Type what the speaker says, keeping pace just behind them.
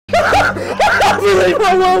believe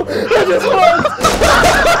I will! That just worked!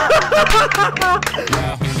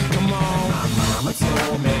 Come on, my mama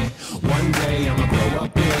told me one day I'ma grow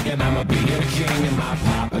up big and I'ma be a king. And my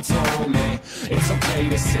papa told me it's okay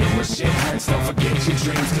to sit where shit hurts. Don't forget your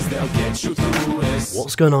dreams, cause they'll get you through this.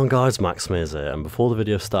 What's going on, guys? Mears here, and before the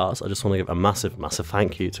video starts, I just want to give a massive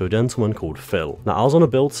thank you to a gentleman called Phil. Now, I was on a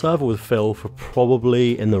build server with Phil for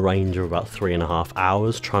probably in the range of about 3.5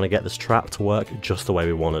 hours trying to get this trap to work just the way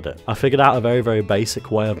we wanted it. I figured out a very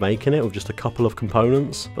basic way of making it with just a couple of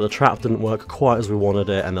components, but the trap didn't work quite as we wanted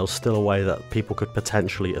it, and there was still a way that people could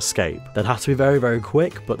potentially escape. They'd have to be very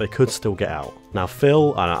quick, but they could still get out. Now,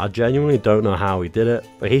 Phil, I genuinely don't know how he did it,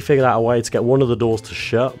 but he figured out a way to get one of the doors to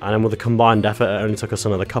shut, and then with a combined effort, it only took us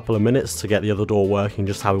another couple of minutes to get the other door working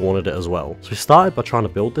just how we wanted it as well. So we started by trying to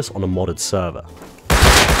build this on a modded server.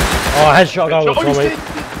 Oh, headshot guy was on me.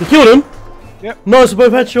 You killed him? Yep. Nice, we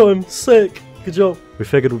both headshot him. Sick. Good job. We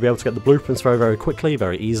figured we'd be able to get the blueprints very quickly,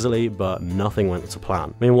 very easily, but nothing went to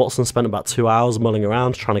plan. Me and Wotson spent about 2 hours mulling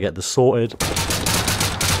around trying to get this sorted.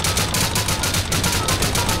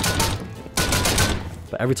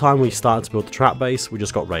 But every time we started to build the trap base, we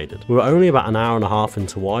just got raided. We were only about an hour and a half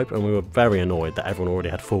into wipe, and we were very annoyed that everyone already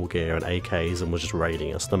had full gear and AKs and was just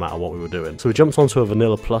raiding us no matter what we were doing. So we jumped onto a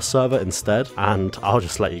vanilla plus server instead, and I'll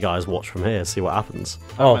just let you guys watch from here, see what happens.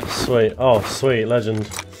 Oh, sweet. Oh, sweet. Legend.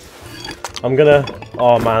 I'm gonna,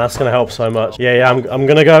 oh man, that's gonna help so much. Yeah, I'm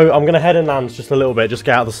gonna head inland just a little bit, just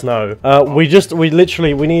get out of the snow. We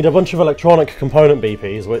need a bunch of electronic component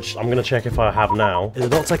BPs, which I'm gonna check if I have now. It did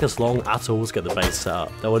not take us long at all to get the base set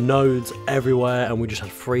up. There were nodes everywhere, and we just had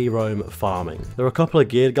free roam farming. There were a couple of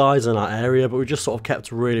geared guys in our area, but we just sort of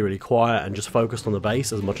kept really quiet and just focused on the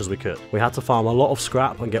base as much as we could. We had to farm a lot of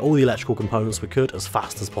scrap and get all the electrical components we could as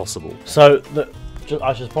fast as possible. So,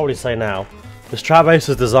 I should probably say now, this trap base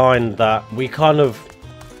is designed that we kind of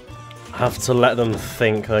have to let them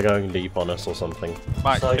think they're going deep on us or something.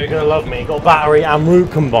 So you're going to love me. Got battery and root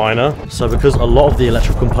combiner. So because a lot of the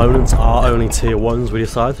electrical components are only tier 1s, we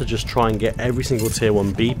decided to just try and get every single tier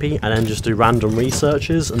 1 BP and then just do random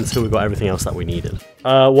researches until we got everything else that we needed.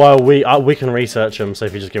 Well, we can research them, so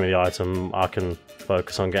if you just give me the item, I can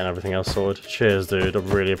focus on getting everything else sorted. Cheers, dude. I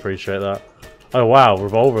really appreciate that. Oh, wow.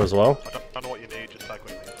 Revolver as well. I don't know what you need, just like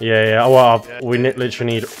with me. Yeah. Well, we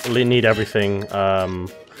literally need everything.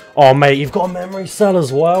 Oh, mate, you've got a memory cell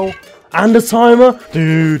as well, and a timer,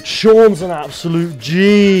 dude. Sean's an absolute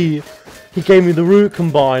G. He gave me the root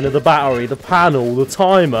combiner, the battery, the panel, the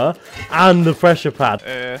timer, and the pressure pad.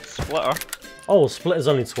 Splitter. Oh, splitter's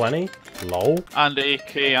only 20. Lol. And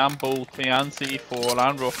AK, and bolty, and C4,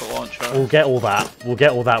 and rocket launcher. We'll get all that. We'll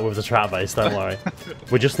get all that with the trap base, don't worry.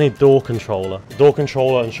 We just need door controller. Door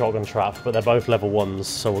controller and shotgun trap, but they're both level 1s,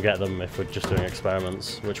 so we'll get them if we're just doing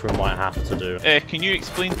experiments, which we might have to do. Can you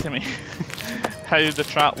explain to me how the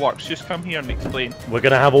trap works? Just come here and explain. We're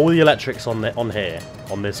going to have all the electrics on here,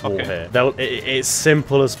 on this wall here. It's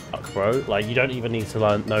simple as fuck, bro. Like, you don't even need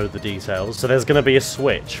to know the details. So there's going to be a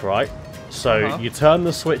switch, right? So you turn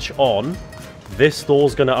the switch on, this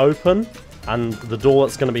door's going to open, and the door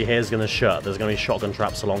that's going to be here is going to shut. There's going to be shotgun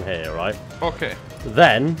traps along here, right? Okay.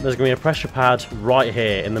 Then there's going to be a pressure pad right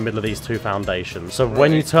here in the middle of these two foundations. So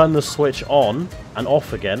when you turn the switch on and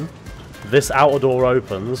off again, this outer door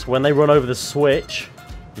opens. When they run over the switch,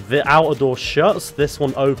 the outer door shuts, this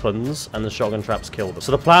one opens, and the shotgun traps kill them.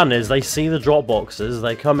 So the plan is they see the drop boxes,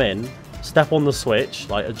 they come in, step on the switch,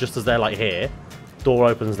 like just as they're like here. Door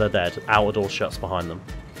opens, they're dead. Outer door shuts behind them.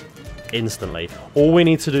 Instantly. All we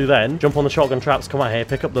need to do then, jump on the shotgun traps, come out here,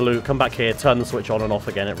 pick up the loot, come back here, turn the switch on and off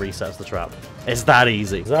again, it resets the trap. It's that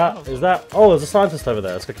easy. Is that? Oh, there's a scientist over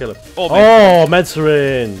there. Let's go kill him. Oh, meds are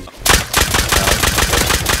in.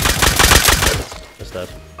 It's dead.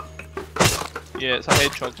 Yeah, it's a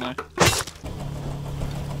hedgehog now.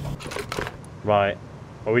 Right.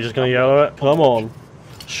 Are we just going to yell it? Come on.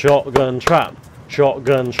 Shotgun trap.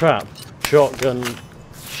 Shotgun trap. Shotgun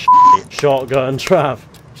trap.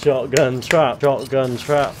 Shotgun trap. Shotgun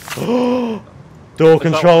trap. Door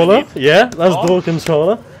controller. Yeah, that's door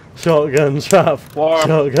controller. Shotgun trap.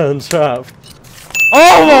 Shotgun trap.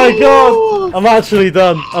 Oh my god! I'm actually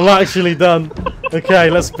done. Okay,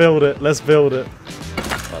 let's build it. Like that.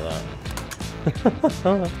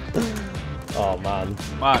 Oh man.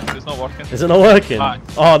 Max, it's not working. Is it not working?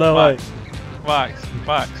 Max. Oh no way. Max,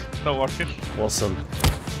 it's not working. Wotson.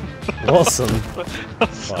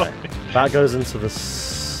 Right. That goes into the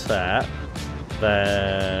set.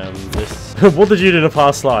 Then this. What did you do in a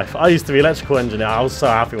past life? I used to be electrical engineer. I was so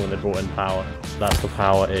happy when they brought in power. That's the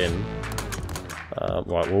power in.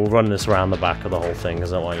 Right, we'll run this around the back of the whole thing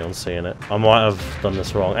because I don't want anyone seeing it. I might have done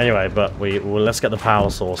this wrong. Anyway, but let's get the power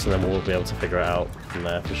source and then we'll be able to figure it out from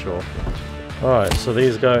there for sure. Alright, so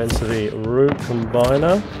these go into the root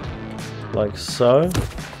combiner, like so.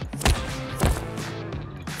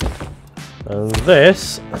 And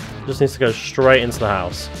this just needs to go straight into the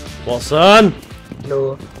house. Wotson!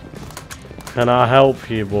 No. Can I help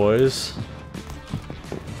you, boys?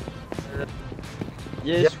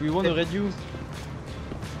 Yes, we want to reduce.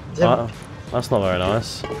 That's not very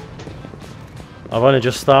nice. I've only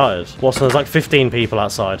just started. Wotson, there's like 15 people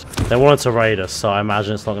outside. They wanted to raid us, so I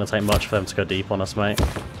imagine it's not going to take much for them to go deep on us, mate.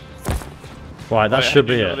 Right, that should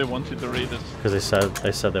be it. They wanted to raid us. Because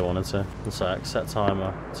they said they wanted to. One sec, set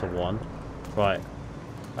timer to 1. Right.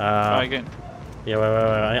 Try again. Yeah,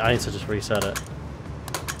 wait. I need to just reset it.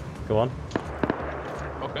 Go on.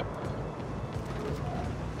 Okay.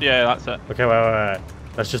 Yeah, that's it. Okay, wait.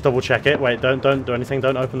 Let's just double check it. Wait, don't do anything.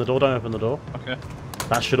 Don't open the door. Don't open the door. Okay.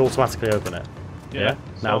 That should automatically open it. Yeah.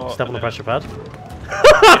 Now so step on the pressure pad.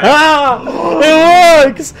 It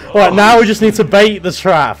works! Alright, now we just need to bait the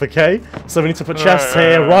trap, okay? So we need to put chests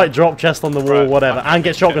here, right, drop chest on the wall, whatever, and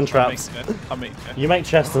get shotgun traps. You make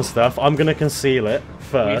chests and stuff. I'm gonna conceal it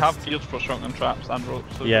first. We have gears for shotgun traps and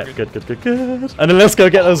ropes. So yeah, good. And then let's go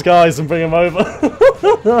get those guys and bring them over.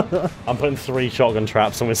 I'm putting 3 shotgun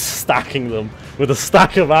traps and we're stacking them with a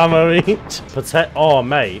stack of ammo each. Oh,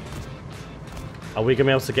 mate. Are we going to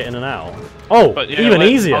be able to get in and out? Oh, yeah, even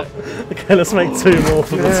easier. Okay, let's make 2 more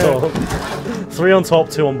for the top. 3 on top,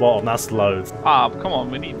 2 on bottom. That's loads. Ah, come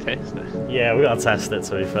on, we need to test it. Yeah, we got to test it,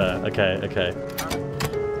 to be fair. Okay.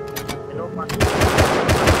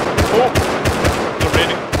 Oh, they're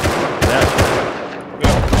raiding. Yeah.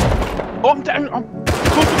 Oh, I'm down.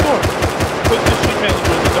 Close the door. Close the sheet metal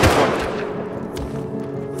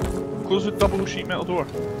door. Close the double sheet metal door.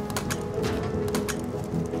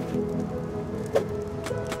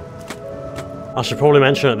 I should probably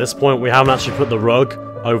mention at this point we haven't actually put the rug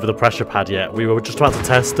over the pressure pad yet. We were just about to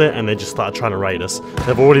test it and they just started trying to raid us.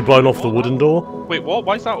 They've already blown off the wooden door. Wait, what?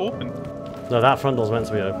 Why is that open? No, that front door's meant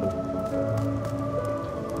to be open.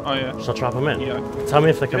 Oh yeah. Should I trap them in? Yeah. Tell me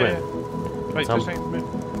if they come in. Right, Tell 2 seconds, mate.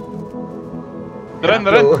 They're in.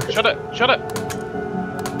 Shut it. Shut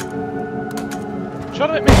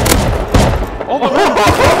it, mate. Oh,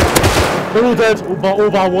 they're all dead. All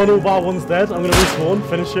bar one's dead. I'm gonna respawn,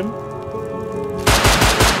 finish him.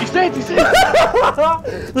 He's dead.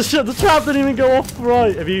 The trap didn't even go off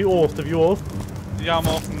right. Have you offed? Yeah, I'm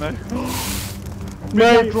off now.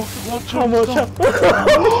 Mate, how much?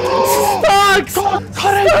 Stacks!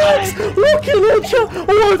 Stacks! Rocket launcher!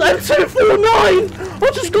 Oh, it's M249! I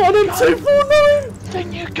just got an M249! The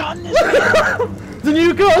new gun is The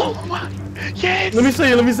new gun? Oh my! Yes! Let me see.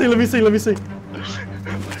 I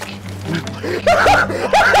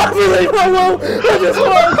believe I will! I just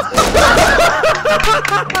won!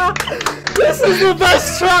 This is the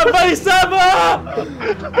best trap base ever!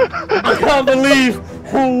 I can't believe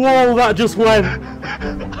how well that just went.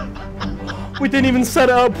 We didn't even set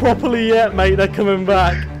it up properly yet, mate. They're coming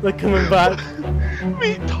back.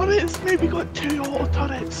 Mate, turrets! Maybe got 2 auto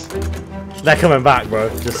turrets! They're coming back, bro.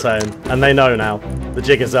 Just saying. And they know now. The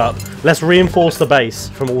jig is up. Let's reinforce the base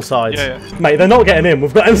from all sides. Yeah. Mate, they're not getting in.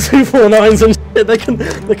 We've got M249s and shit. They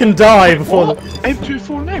can die before. What?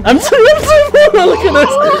 M249? M249. Look at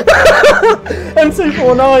this.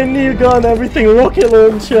 M249, new gun, everything, rocket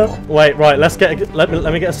launcher. Wait, right. Let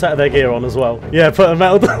me get a set of their gear on as well. Yeah, put a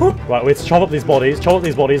metal down. Right, we have to chop up these bodies.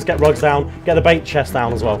 Get rugs down. Get the bait chest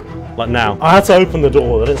down as well. Like now. I had to open the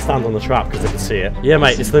door. They didn't stand on the trap because they could see it. Yeah,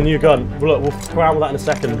 mate. It's the new gun. Look, we'll play around with that in a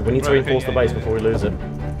second. We need to reinforce the base before we lose it.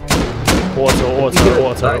 Auto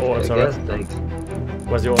turret.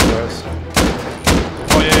 Where's the auto turret?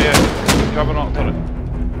 Oh yeah. Grab an auto turret.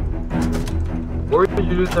 Where did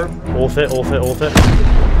you lose there? Auth it.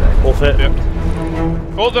 Yep.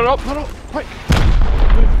 Oh, they're up. Quick.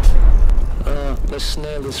 Let's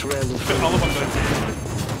nail this rail. Put another one down.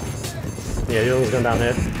 Yeah, the other one's going down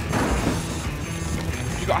here.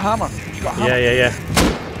 You got a hammer. Yeah.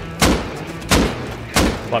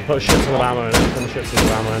 Right, put a shit ton of ammo in it.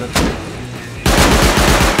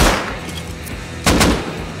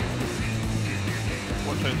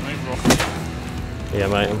 Watch out, mate, rocket. Yeah,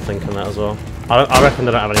 mate, I'm thinking that as well. I reckon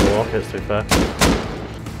they don't have any more rockets, to be fair.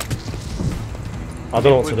 I don't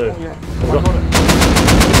know what to do.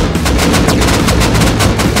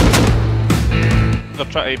 They're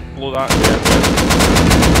trying to blow that.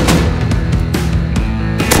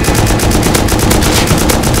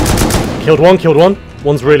 Killed one.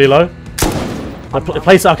 One's really low.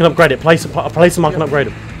 Place it, I can upgrade it. Place him, I can upgrade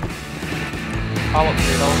him. I'll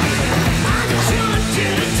upgrade.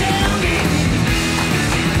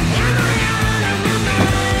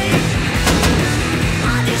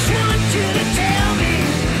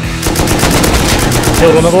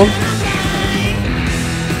 Killed another one.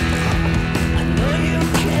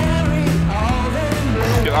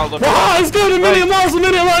 Get out of the Ah, it's going a million miles a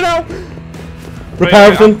minute right now! Right,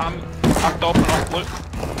 Repair everything. I'm topping off, look.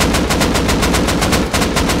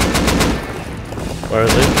 Where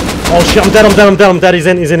is he? Oh shit, I'm dead, I'm dead, I'm dead, I'm dead. He's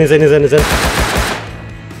in. He's in. He's in. He's in.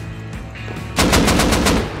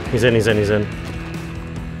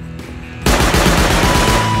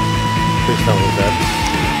 Please tell me he's dead.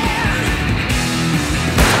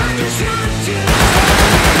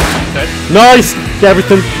 Dead. Nice! Get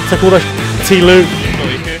everything. Take all that T-loot. Got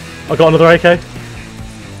AK. I got another AK.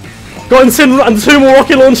 Got insane and 2 more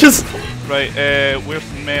rocket launchers. Right, where's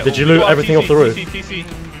the metal? Did you loot everything off the roof? TC.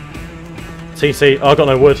 TC. Oh, I got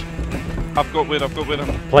no wood. I've got wood, I'm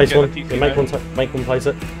Place one. TC Yeah, make one place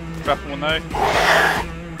it. Trapping one now.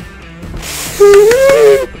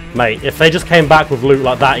 Mate, if they just came back with loot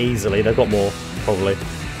like that easily, they've got more, probably.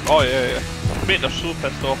 Oh yeah. Mate, they're so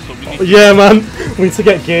pissed off, so we need to Yeah, man. We need to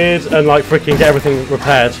get geared and like freaking get everything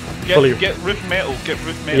repaired. get roof metal,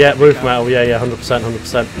 Yeah, roof metal. Yeah, 100%,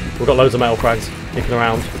 100%. We've got loads of metal frags kicking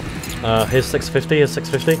around. Here's 650. Here's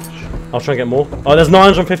 650. I'll try and get more. Oh, there's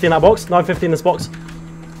 950 in that box. 950 in this box.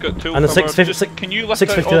 Got 2 And the cover. 650. Can you lift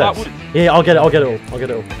 650 out all there. that wood? Yeah, I'll get it. I'll get it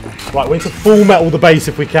all. Right, we need to full metal the base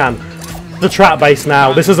if we can. The trap base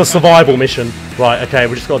now. This is a survival mission. Right. Okay,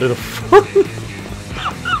 we just got to do the.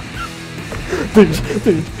 Dude.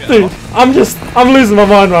 I'm losing my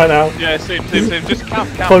mind right now. Yeah, same. Just camp.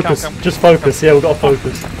 Focus. Just focus. Yeah, we've got to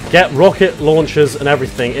focus. Get rocket launchers and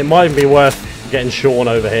everything. It might be worth getting Sean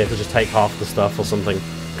over here to just take half the stuff or something.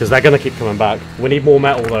 Because they're going to keep coming back. We need more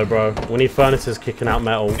metal though, bro. We need furnaces kicking out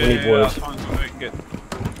metal. We need wood. That's fine, so we can get...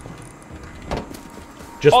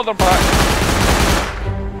 Just Oh, they're back.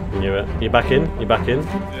 knew it. You back in?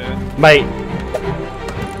 Yeah. Mate.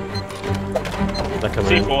 They're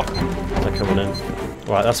coming in. C4. They're coming in.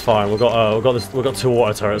 Right, that's fine. We've got 2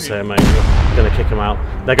 water turrets here, mate. We're gonna kick them out.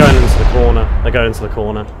 They're going into the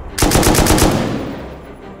corner.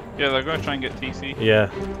 Yeah, they're going to try and get TC. Yeah,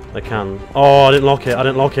 they can. Oh, I didn't lock it.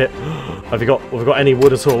 Have we got any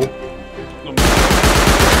wood at all? No,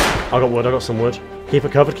 I got wood. I got some wood. Keep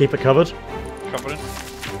it covered. covering.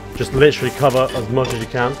 Just literally cover as much as you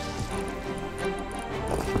can.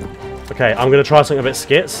 Okay, I'm gonna try something a bit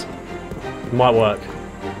skits. Might work.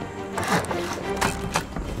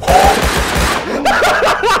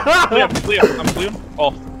 Clear. I'm clear.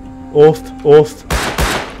 Off. Off.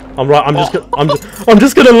 I'm right. I'm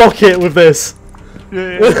just gonna lock it with this.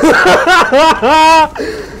 Yeah.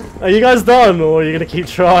 Are you guys done, or are you gonna keep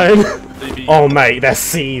trying? Maybe. Oh, mate, they're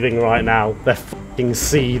seething right now. They're fucking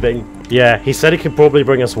seething. Yeah, he said he could probably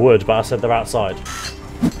bring us wood, but I said they're outside.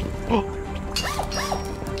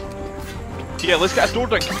 Yeah, let's get a door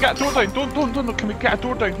down. Can we get a door down? Don't. Can we get a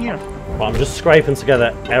door down here? But I'm just scraping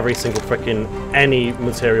together every single freaking any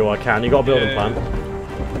material I can. You got a building plan?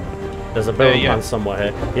 There's a building plan somewhere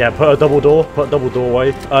here. Yeah, put a double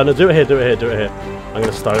doorway. No, do it here. I'm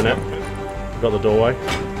gonna stone it. Got the doorway.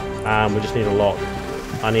 And we just need a lock.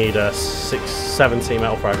 I need 17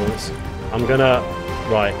 metal fragments.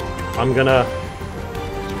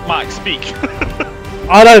 Max, speak.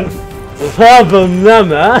 I don't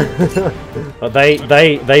remember. But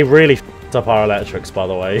they really f***ed up our electrics, by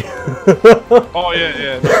the way. Oh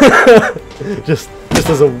yeah. just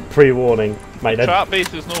as a pre-warning, mate. Trap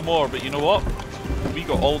base is no more, but you know what? We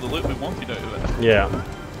got all the loot we wanted out of it. Yeah,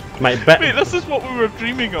 mate. Mate, this is what we were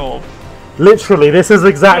dreaming of. Literally, this is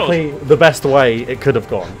exactly the best way it could have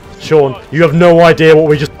gone. Sean, you have no idea what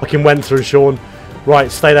we just fucking went through, Sean. Right,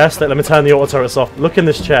 stay there. Let me turn the auto turrets off. Look in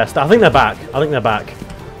this chest. I think they're back.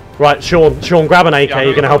 Right, Sean, grab an AK.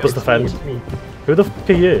 You're gonna help us defend. Who the fuck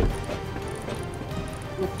are you?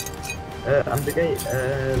 I'm the guy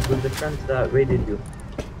with the friends that raided you.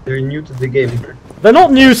 They're new to the game. They're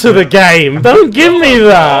not new to the game. Don't give me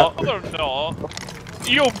that. No, they're not.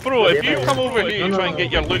 Yo, bro, if you come over here and try and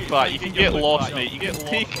get your loot back, you can get lost, mate. You can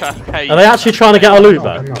take a hike. Are they actually trying to get our loot I'm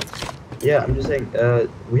back? not. Yeah, I'm just saying,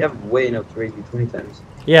 we have way enough to raid you 20 times.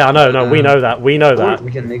 Yeah, I know. No, we know that. We know Or that.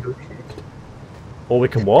 we can negotiate. Or we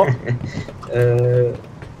can what?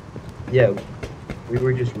 Yeah, we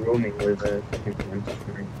were just roaming with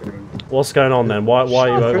What's going on then? Why are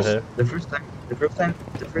you over here? The first time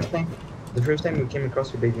we came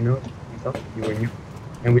across you, baby, you know what? We thought you were new,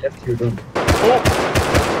 and we left your room. Oh!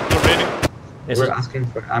 They're raiding.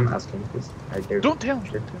 I'm asking, because I dare. Don't tell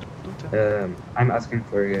him. I'm asking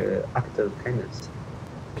for act of kindness.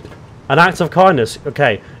 An act of kindness.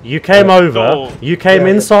 Okay, you came over. no. You came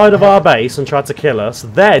inside of our base and tried to kill us.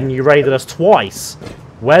 Then you raided us twice.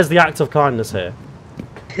 Where's the act of kindness here?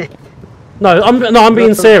 No, I'm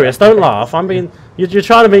being serious. Don't laugh. You're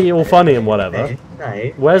trying to be all funny and whatever.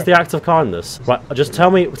 No. Where's the act of kindness? Right, just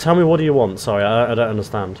tell me what do you want? Sorry, I don't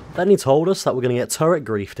understand. Then he told us that we're gonna get turret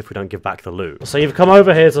griefed if we don't give back the loot. So you've come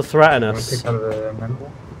over here to threaten us.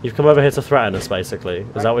 You've come over here to threaten us, basically.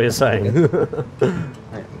 Is that what you're saying? That's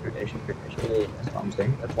what I'm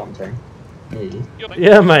saying. That's what I'm saying.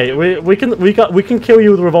 Yeah, mate. We can kill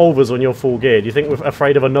you with revolvers when you're full geared. You think we're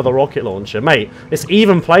afraid of another rocket launcher, mate? It's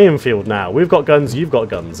even playing field now. We've got guns. You've got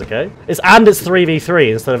guns. Okay. It's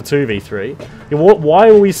 3v3 instead of 2v3. Why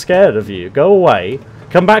are we scared of you? Go away.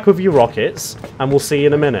 Come back with your rockets, and we'll see you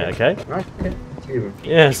in a minute. Okay. Okay.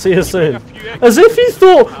 Yeah, see you soon. As if you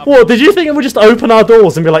thought, what, did you think it would just open our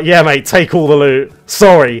doors and be like, yeah, mate, take all the loot?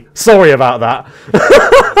 Sorry about that.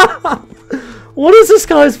 What is this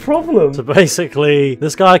guy's problem? So basically,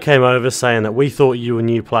 this guy came over saying that we thought you were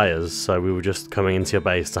new players, so we were just coming into your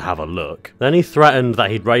base to have a look. Then he threatened that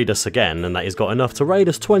he'd raid us again and that he's got enough to raid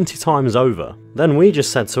us 20 times over. Then we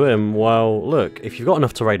just said to him, well, look, if you've got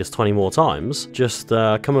enough to raid us 20 more times, just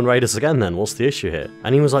come and raid us again then, what's the issue here?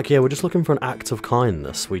 And he was like, yeah, we're just looking for an act of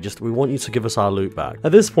kindness. We want you to give us our loot back.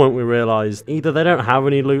 At this point, we realised either they don't have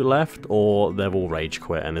any loot left or they've all rage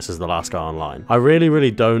quit and this is the last guy online. I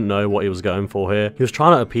really don't know what he was going for here. He was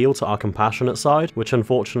trying to appeal to our compassionate side, which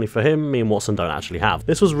unfortunately for him, me and Wotson don't actually have.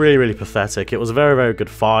 This was really pathetic. It was a very good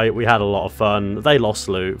fight. We had a lot of fun. They lost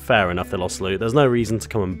loot. Fair enough, they lost loot. There's no reason to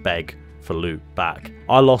come and beg for loot back.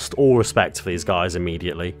 I lost all respect for these guys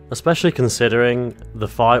immediately, especially considering the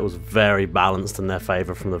fight was very balanced in their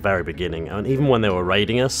favour from the very beginning, and even when they were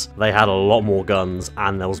raiding us, they had a lot more guns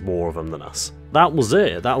and there was more of them than us. That was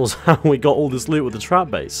it. That was how we got all this loot with the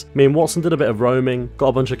trap base. Me and Wotson did a bit of roaming, got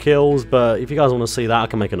a bunch of kills, but if you guys want to see that, I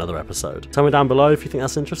can make another episode. Tell me down below if you think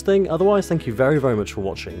that's interesting. Otherwise, thank you very much for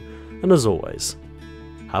watching, and as always,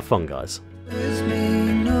 have fun, guys.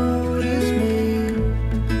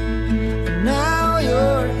 Now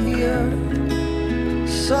you're here,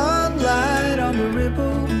 sunlight on the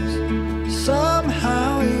ripple.